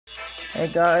Hey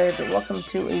guys, welcome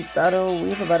to a battle.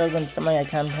 We have a battle against some of my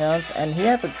campaigns, and he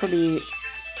has a pretty,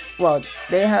 well,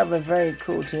 they have a very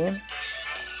cool team.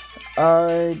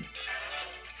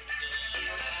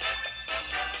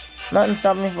 Nothing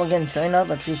stopping me from getting trained up.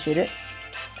 I appreciate it.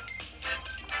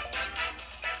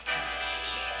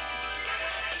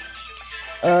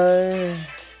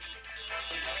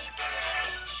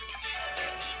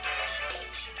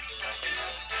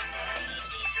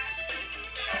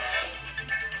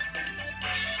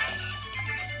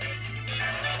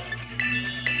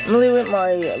 I'm gonna leave with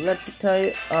my electric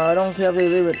type. I don't care if they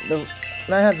leave with the.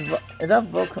 Man has is that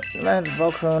Man has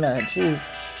Volcarona. Jeez,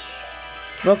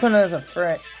 Volcarona is a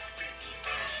threat.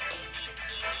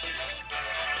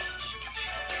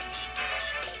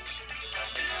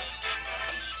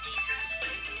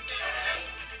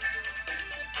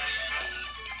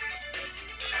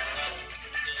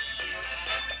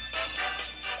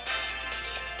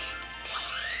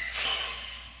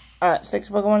 Alright, 6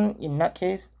 Pokemon, you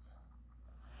nutcase.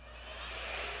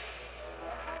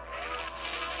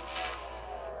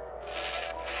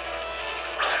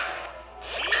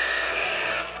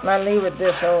 Not leave with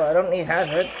this, so I don't need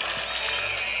hazards.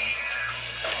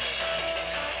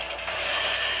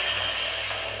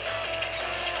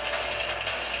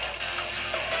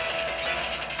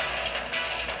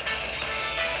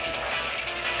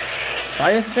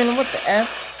 Fire spin, what the F?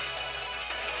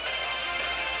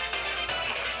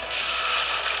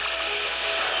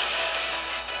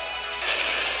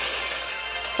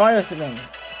 Fire spin.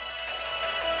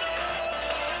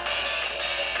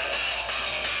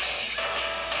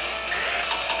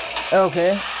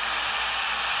 Okay.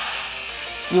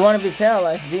 You want to be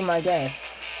paralyzed? Be my guest.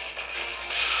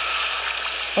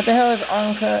 What the hell is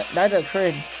Anka? That's a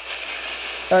crit.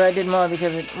 Oh, I did more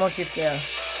because it's multi-scale.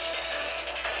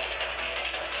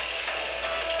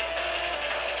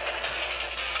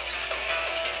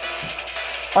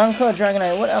 Anka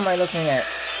Dragonite, what am I looking at?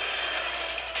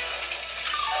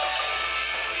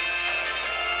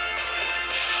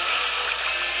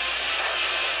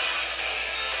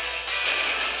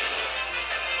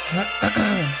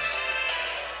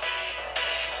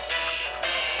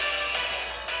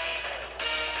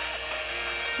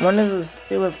 When does this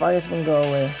stupid fire spin go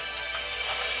away?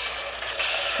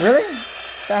 Really?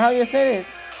 Is that how you say this?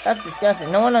 That's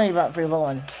disgusting. No one knows about free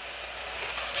bowling.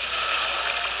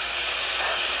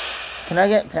 Can I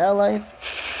get paralyzed?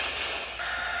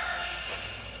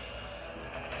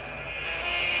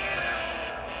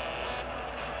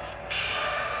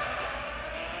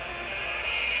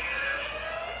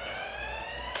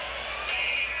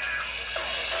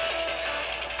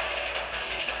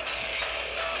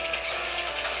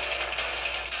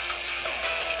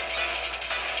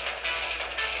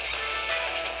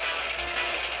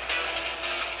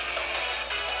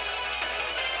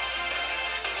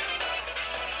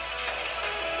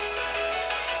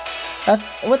 That's,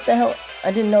 what the hell?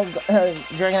 I didn't know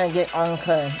Dragonite get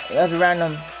Anka. That's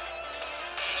random.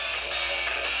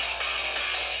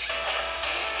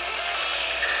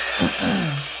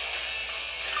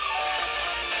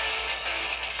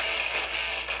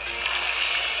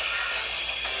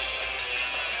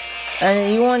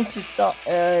 And you want to stop,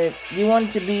 you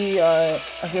want to be,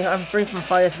 okay, I'm free from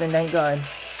fire spin, thank God.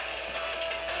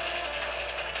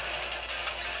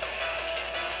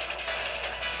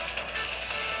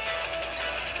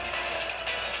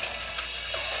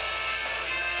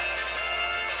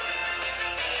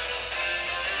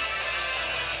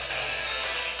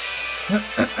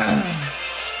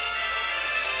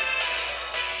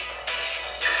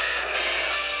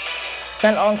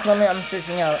 Can't on-kill me, I'm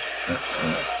switching out.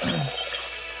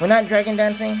 We're not dragon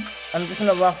dancing, I'm just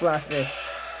gonna rock blast this.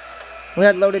 We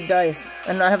had loaded dice,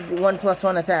 and I have the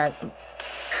 1+1 attack.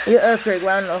 You earthquake,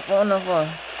 round of 4.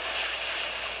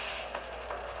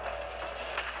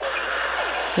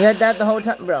 You had that the whole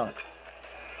time, bro.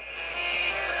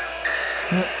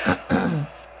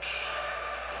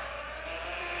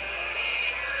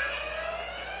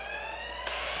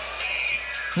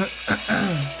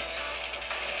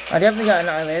 I definitely got an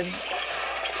eyelid.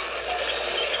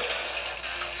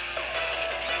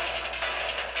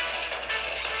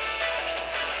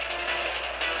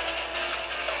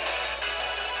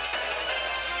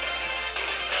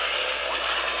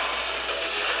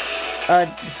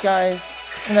 Disguise.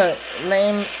 It's gonna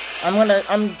lame.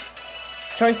 I'm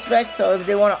choice specs, so if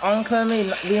they wanna anchor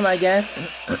me, be my guest.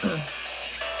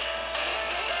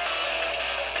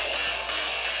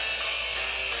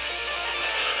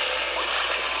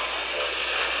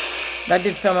 That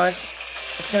did so much.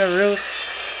 It's gonna roost.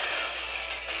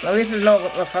 At least there's no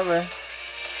recover.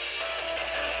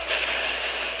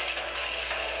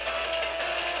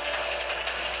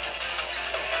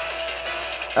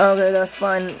 Okay, that's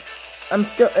fine. I'm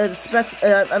still, specs,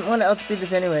 I'm gonna outspeed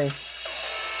this anyways.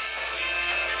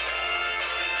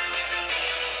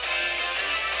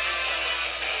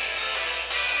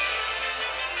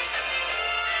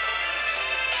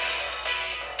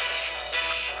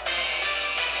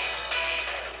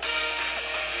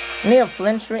 I need a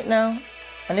flinch right now.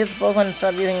 I need both to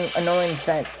stop using annoying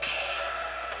scent.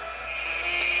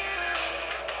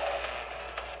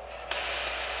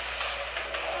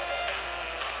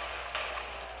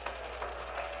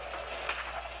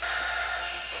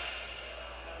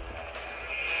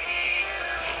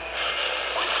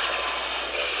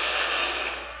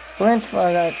 Flinch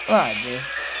for that. Oh,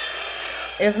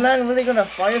 dude. Is man really gonna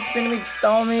fire spin me to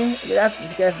stall me? That's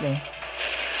disgusting.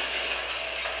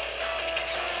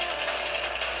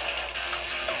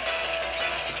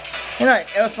 You know,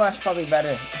 Air Slash probably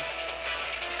better.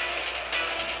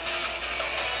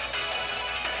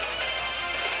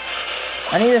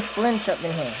 I need a flinch up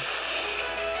in here.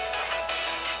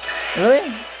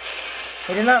 Really?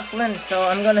 He did not flinch, so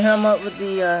I'm gonna hit him up with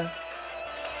the,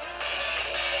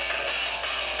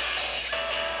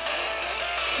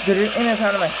 Get it in and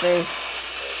out of my face.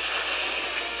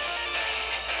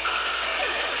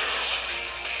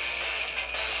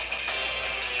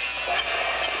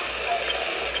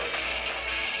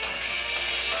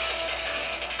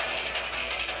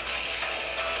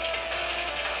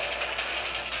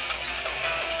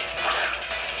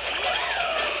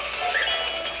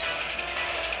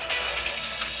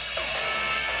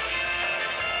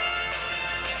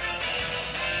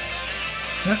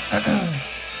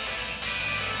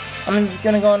 I'm just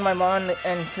gonna go on my Mon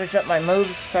and switch up my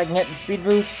moves so I can get the speed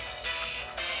boost.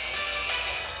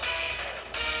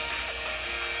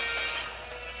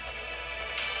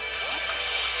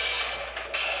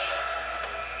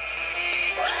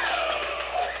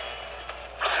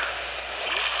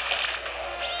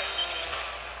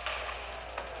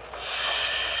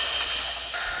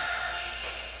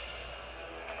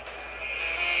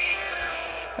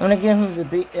 I'm gonna give him the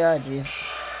beat. Yeah, jeez.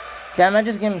 Damn, I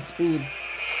just gave him speed.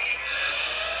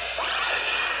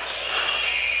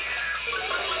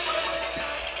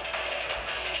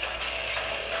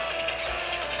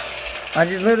 I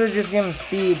just literally just gave him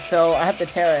speed, so I have to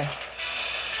Terra.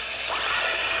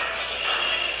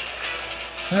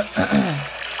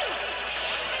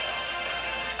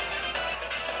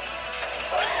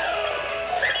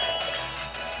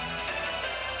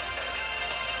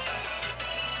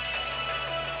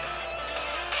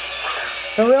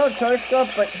 So we don't choice scope,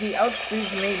 but he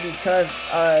outspeeds me because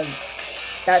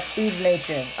that speed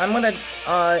nature. I'm gonna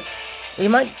he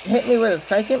might hit me with a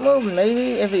psychic move,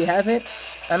 maybe if he has it.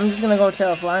 I'm just gonna go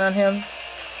Terra Flying on him.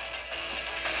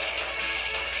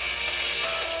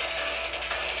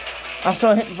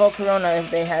 Also hit Volcarona if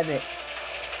they had it.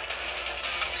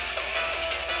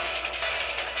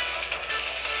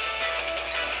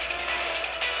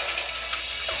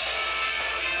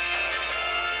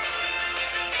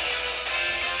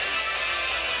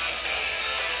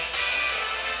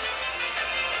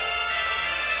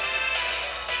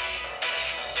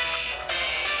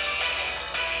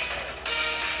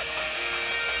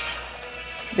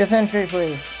 Disentry,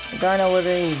 please. Dino with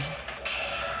ease.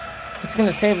 Just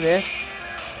gonna save this.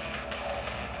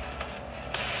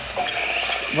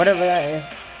 Whatever that is.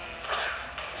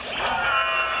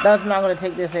 That's not gonna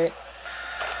take this hit.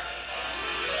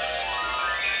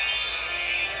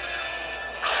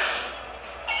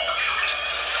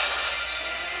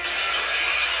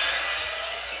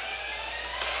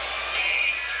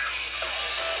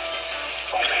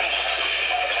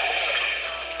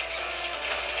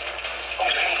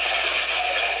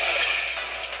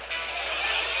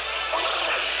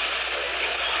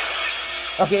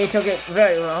 Okay, he took it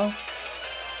very well.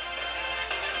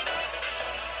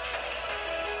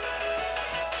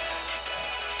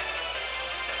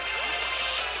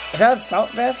 Is that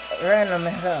Salt Vest? Random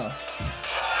as hell.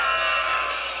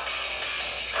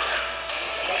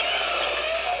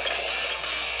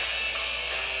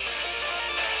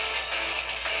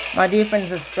 My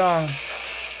defense is strong.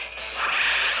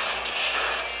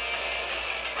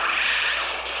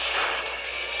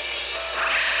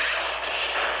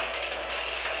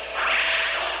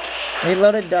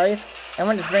 Reloaded dice. I'm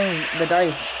gonna just bring the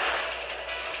dice.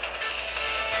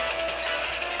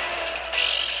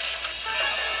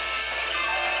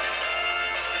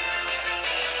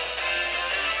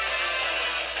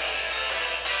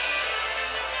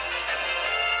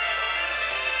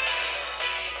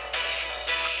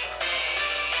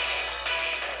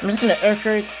 I'm just gonna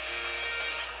Earthquake.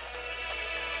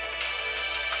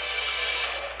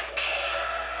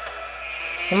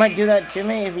 He might do that to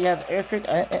me if he has air trick.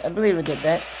 I believe he did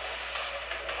that.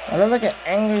 I look like an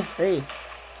angry face.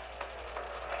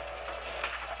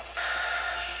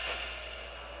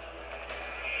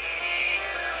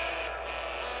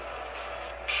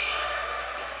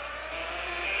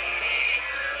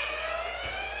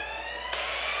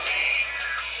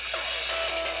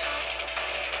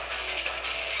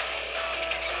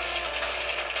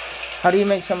 How do you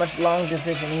make so much long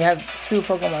decision? You have 2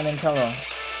 Pokemon in total.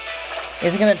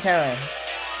 Is it gonna Terra?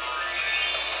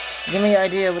 Give me an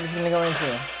idea what it's gonna go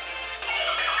into.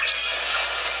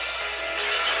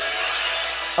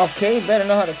 Okay, you better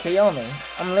know how to KO me.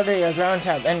 I'm literally a ground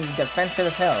type and defensive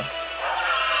as hell.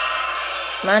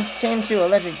 Match change to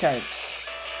electric type.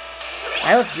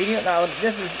 I was speeding it now.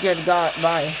 This is good.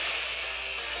 Bye.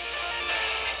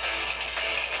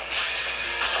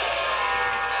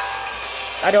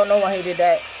 I don't know why he did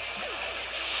that.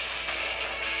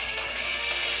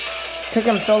 Took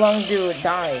him so long to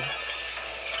die.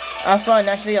 I thought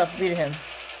naturally I'll speed him.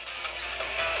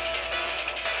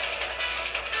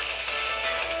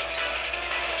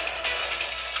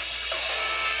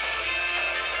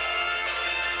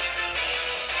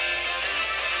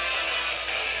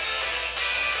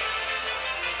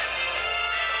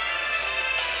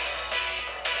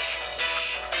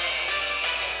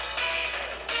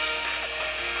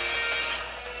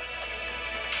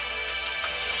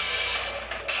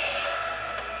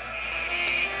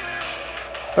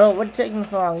 Bro, what's taking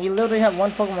so long? You literally have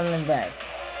 1 Pokemon in the bag.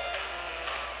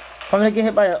 I'm gonna get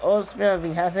hit by an old spear if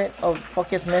he has it. Oh,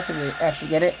 focus miss if we actually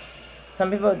get it.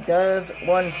 Some people does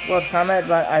want close combat,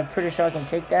 but I'm pretty sure I can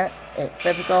take that.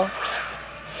 Physical.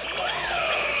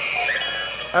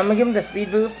 I'm gonna give him the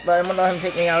speed boost, but I'm gonna let him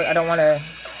take me out. I don't want to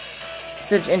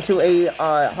switch into a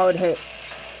hard hit.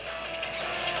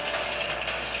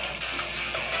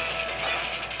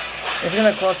 It's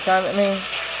gonna close combat me.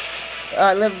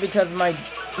 I live because my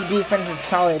defense is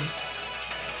solid.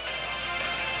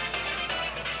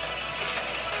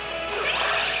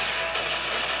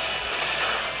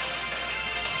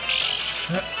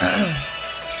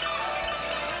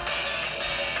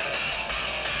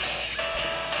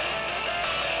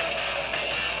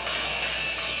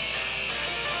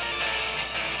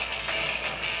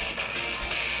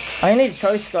 I need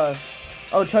Choice Scarf.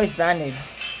 Oh, Choice Bandage.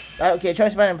 Okay,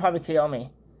 Choice Bandage probably KO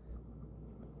me.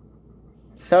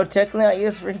 So technically I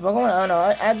use free Pokemon? I don't know.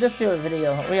 I add this to a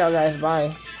video. We are guys,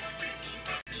 bye.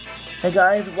 Hey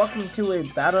guys, welcome to a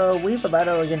battle. We have a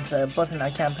battle against a person I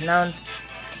can't pronounce.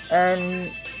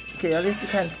 And okay, at least you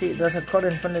can't see it. There's a code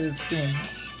in front of the screen.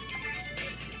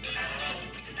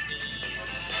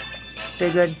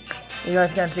 Okay, good. You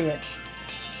guys can't see it.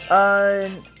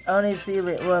 I don't need to see if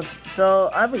it works. So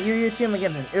I have a UU team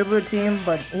against an Uber team,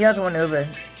 but he has 1 Uber.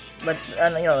 But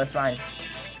you know, it's fine.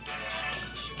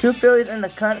 2 Fairies in the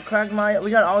Quagmire. We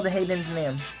got all the Haydens in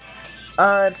him.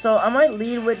 So I might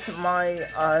lead with my,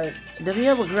 does he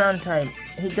have a ground type?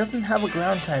 He doesn't have a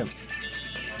ground type.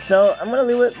 So I'm gonna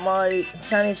lead with my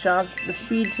Shiny Shocks. The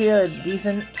speed tier is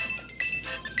decent.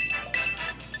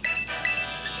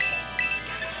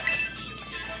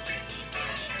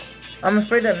 I'm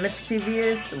afraid of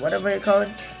Mischievous, whatever you call it.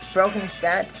 It's broken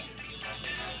stats.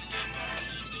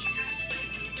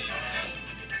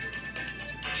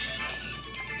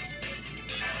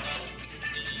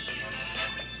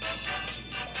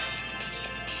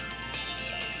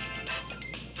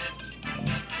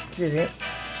 This is it.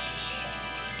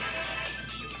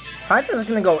 Hatcher is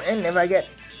gonna go in if I get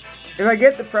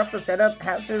the proper setup.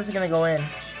 Hatcher is gonna go in.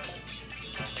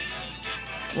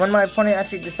 When my opponent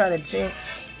actually decided to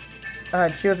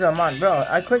choose a mon, bro,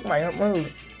 I clicked my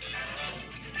move.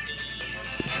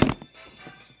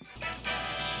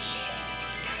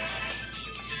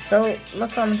 So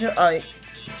let's summon to.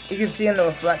 You can see in the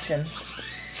reflection.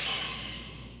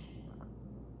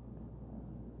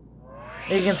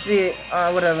 You can see it,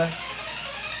 whatever.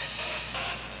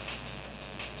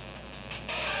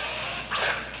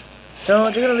 So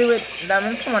they're gonna leave it. That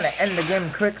means I want to end the game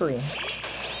quickly.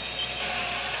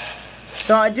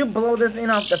 So I do blow this thing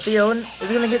off the field.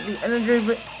 It's gonna get the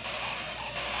energy.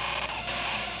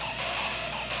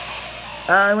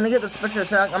 I'm gonna get the special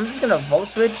attack. I'm just gonna Volt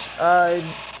Switch.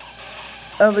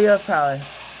 LVF power.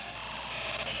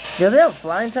 Does it have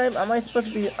flying type? Am I supposed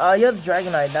to be? He has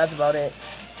Dragonite. That's about it.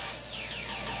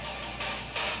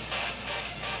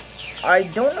 I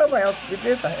don't know if I outspeed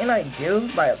this, and I do,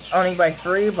 only by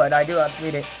 3, but I do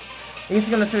outspeed it. He's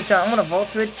gonna switch out. I'm gonna Volt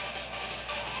Switch.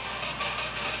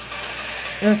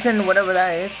 I'm gonna send whatever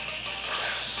that is.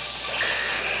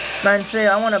 Man, say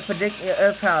I wanna predict your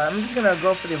air power. I'm just gonna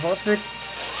go for the Volt Switch.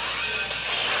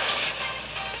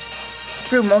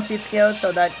 through multi-scale,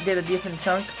 so that did a decent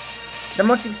chunk. The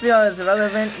multi-scale is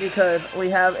relevant because we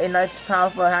have a nice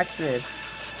powerful Haxorus.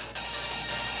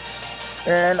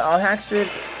 And our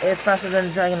Haxorus is faster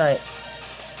than Dragonite.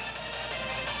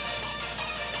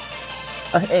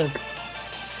 I think.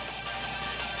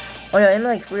 Oh yeah, in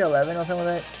like 311 or something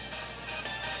like that.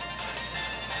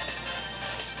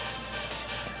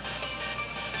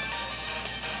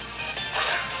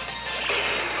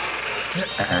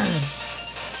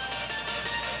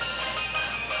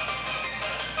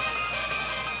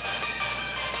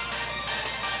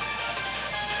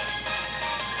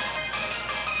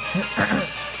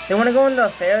 They want to go into a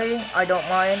fairy? I don't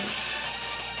mind.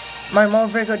 My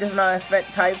Mold Breaker does not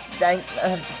affect types,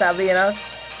 sadly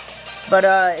enough. But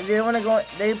if they want to go,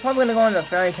 they're probably gonna go into a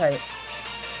fairy type.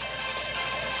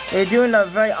 They're doing a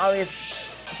very obvious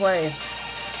plays.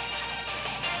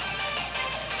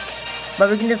 But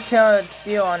we can just tell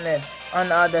Steel on this, on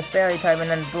the fairy type, and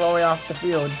then blow it off the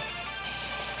field.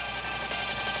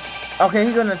 Okay,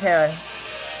 he's gonna tear.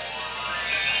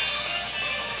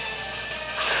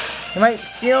 He might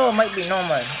Steel or might be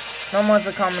normal. Normal is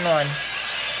a common one.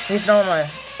 He's normal.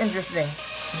 Interesting.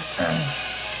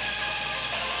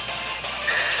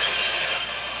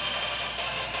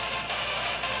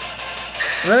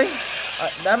 Really?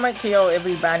 That might KO if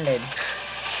we banded.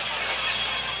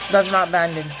 That's not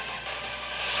banded.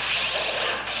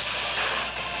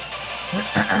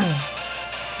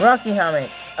 Rocky Helmet.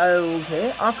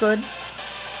 Okay, awkward.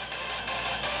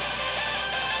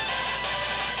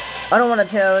 I don't want to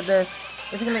tear with this.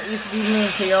 Is it gonna eat me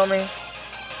and KO me?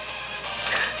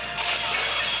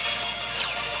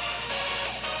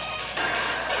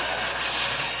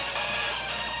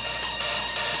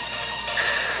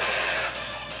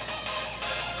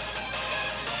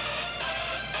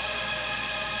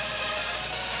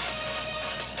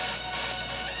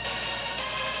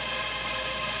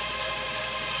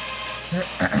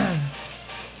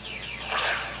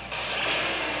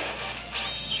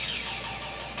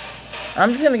 I'm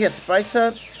just gonna get spikes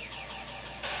up.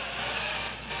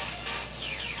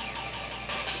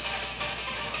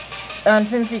 And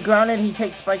since he grounded, he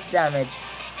takes spikes damage.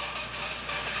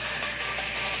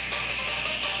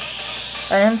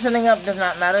 And him sitting up does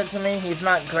not matter to me. He's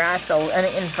not grass or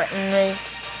anything threatening me.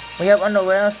 We have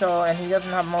underwear, so, and he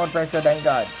doesn't have Mold Breaker, thank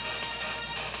God.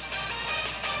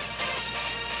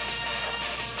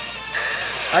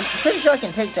 I'm pretty sure I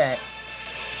can take that.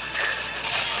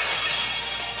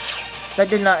 That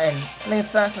did not end. I think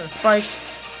it's that some spikes.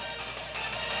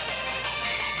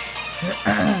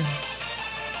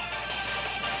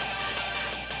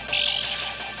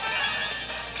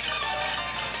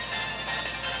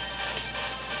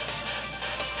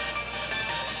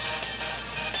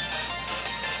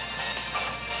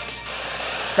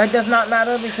 That does not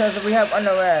matter because we have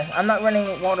underwear. I'm not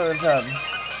running water reserve.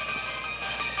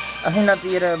 I think that's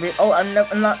the other bit. Oh, I'm not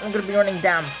gonna be running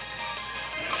damp.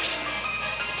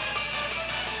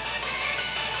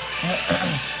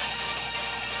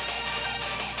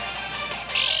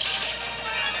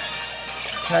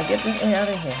 Can I get this thing out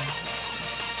of here?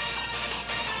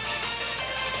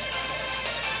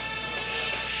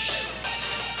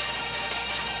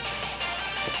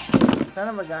 Son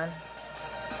of a gun.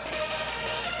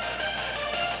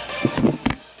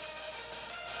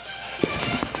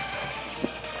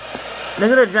 Look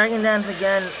at the Dragon Dance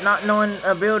again, not knowing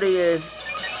ability is.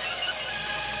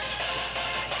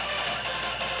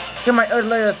 Get my Earth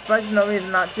Layer spikes, no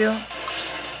reason not to.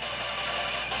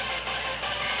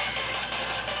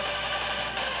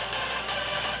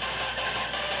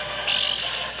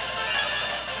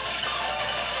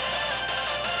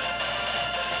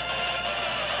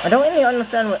 I don't really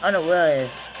understand what unaware is.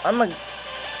 I'm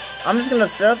just gonna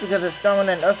surf because it's stronger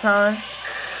than Earth Power.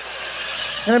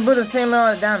 It's gonna do the same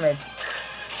amount of damage.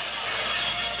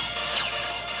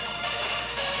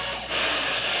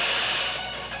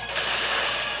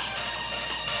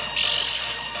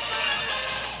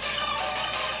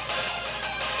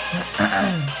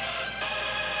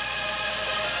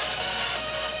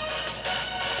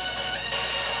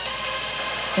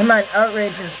 He might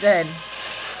outrage instead.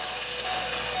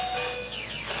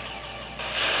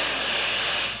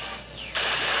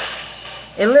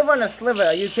 It live on a sliver,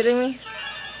 are you kidding me?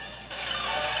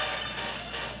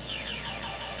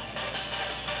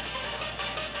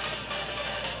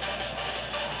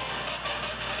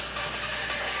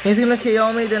 He's gonna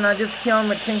KO me, then I just kill him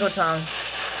with Tingle Tongue.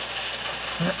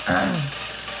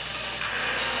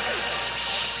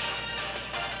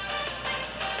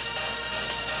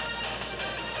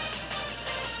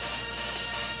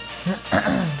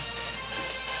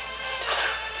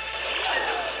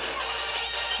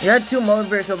 You had 2 Mode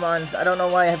Breaker ones. I don't know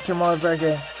why I have 2 Mode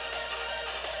Breaker.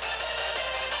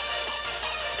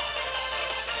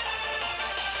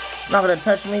 Not gonna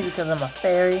touch me because I'm a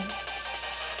fairy.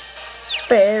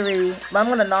 Fairy. But I'm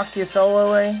gonna knock your soul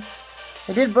away.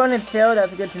 He did burn its tail,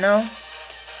 that's good to know.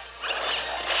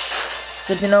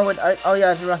 Good to know what oh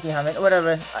yeah, it's a Rocky Helmet.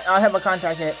 Whatever. I'll have a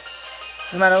contact hit.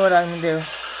 No matter what I'm gonna do.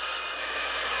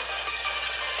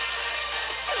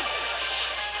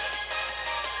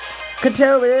 Could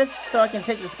tear over this so I can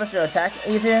take the special attack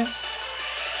easier.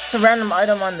 It's a random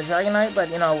item on the Dragonite, but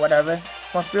you know, whatever.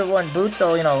 Most people want boots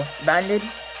or, you know, banded.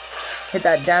 Hit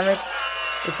that damage.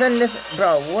 You send this,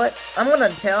 bro, what? I'm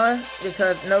gonna tell her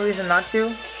because no reason not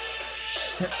to.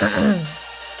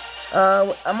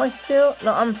 Am I still?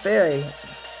 No, I'm fairy.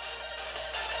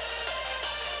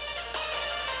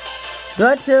 Do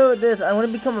I tell this? I want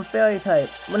to become a fairy type.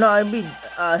 Well, no, I'd be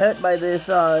hurt by this,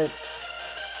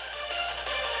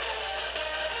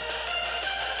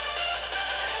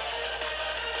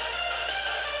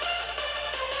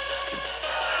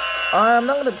 I'm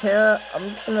not gonna tear. I'm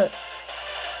just gonna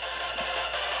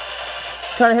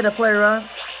try to hit a player around.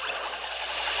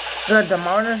 Gonna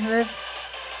demolish this.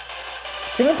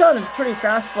 Tinkaton is pretty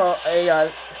fast for a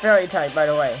fairy type, by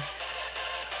the way.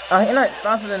 You know, it's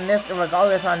faster than this,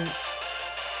 regardless.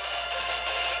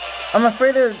 I'm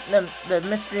afraid of the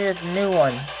mysterious new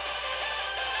one.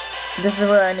 This is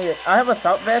where I need it. I have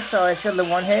Assault Vest, so I should live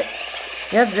 1 hit.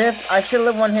 Yes, this. I should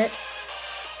live 1 hit.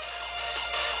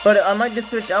 But I might just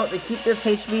switch out to keep this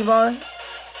HP bar.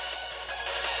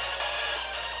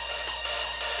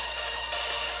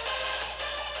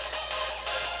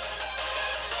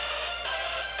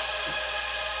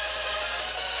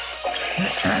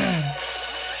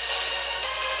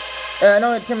 I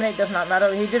know Intimidate does not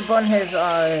matter. He did burn his,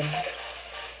 that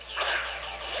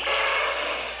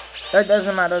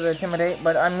doesn't matter, the Intimidate,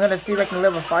 but I'm gonna see if I can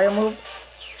live a fire move.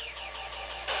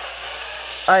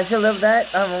 I should live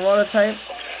that. I'm a water type.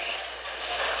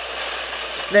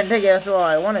 Didn't take it as well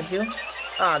I wanted to.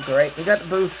 Ah, great. You got the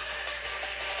boost.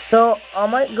 So, I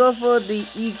might go for the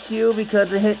EQ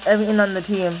because it hit everything on the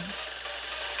team.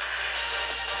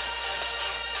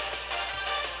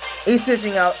 He's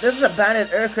switching out. This is a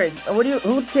banded Earthquake.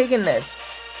 Who's taking this?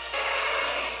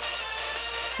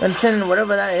 And sending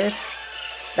whatever that is.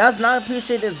 That's not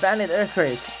appreciate this banded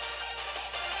Earthquake.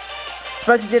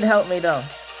 Spikes did help me though.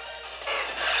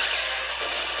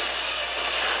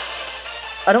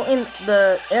 I don't think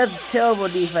it has terrible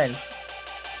defense.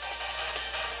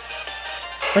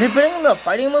 But if putting in a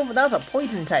fighting move, that was a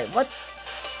poison type. What?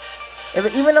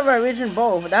 Even if I region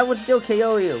both, that would still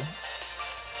KO you.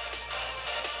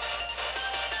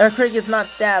 Earthquake is not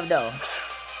stabbed though.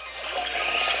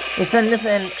 You send this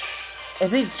in.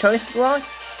 Is he choice block?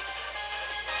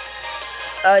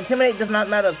 Intimidate does not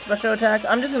matter. Special attack.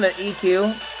 I'm just gonna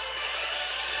EQ.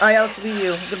 I outspeed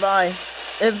you. Goodbye.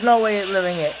 There's no way of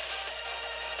living it.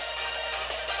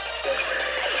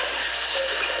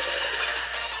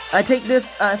 I take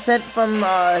this scent from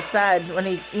Sad when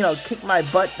he, you know, kicked my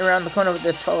butt around the corner with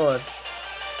the toes.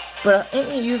 But I think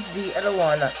he used the other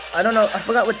one. I don't know. I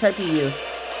forgot what type he used.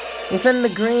 He sent the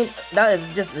green. That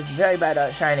is just very bad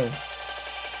shiny.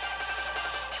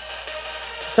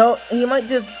 So he might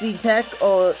just detect,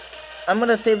 or I'm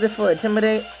gonna save this for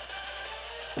Intimidate.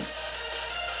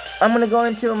 I'm gonna go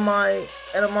into my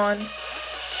Edamon.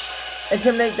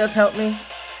 Intimidate does help me,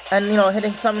 and you know,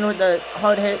 hitting something with the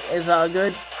hard hit is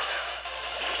good.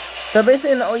 So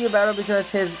basically an OU battle because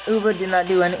his Uber did not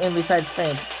do anything besides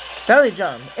faint. Belly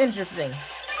jump. Interesting.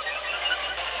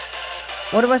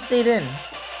 What if I stayed in?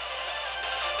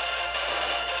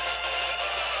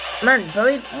 Man,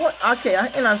 belly... What? Okay,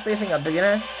 and I'm facing a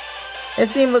beginner. It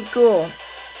seemed look cool.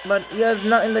 But he has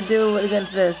nothing to do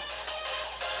against this.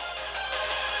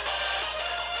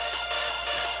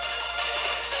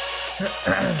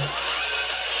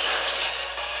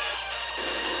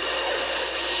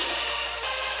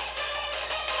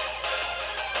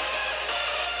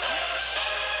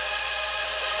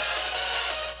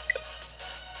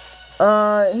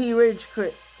 He rage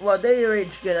crit. Well, they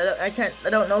rage crit. I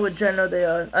don't know what genre they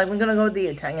are. I'm gonna go with the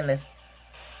antagonist.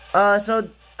 So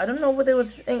I don't know what they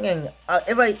was thinking.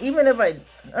 Even if I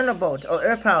Thunderbolt or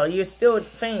Air Power, you still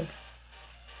faint.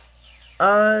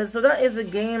 So that is the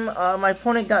game. My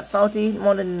opponent got salty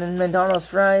more than the McDonald's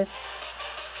fries.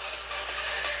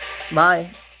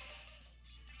 Bye.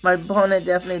 My opponent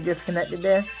definitely disconnected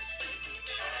there.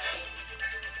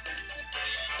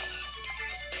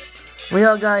 We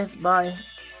all guys, bye.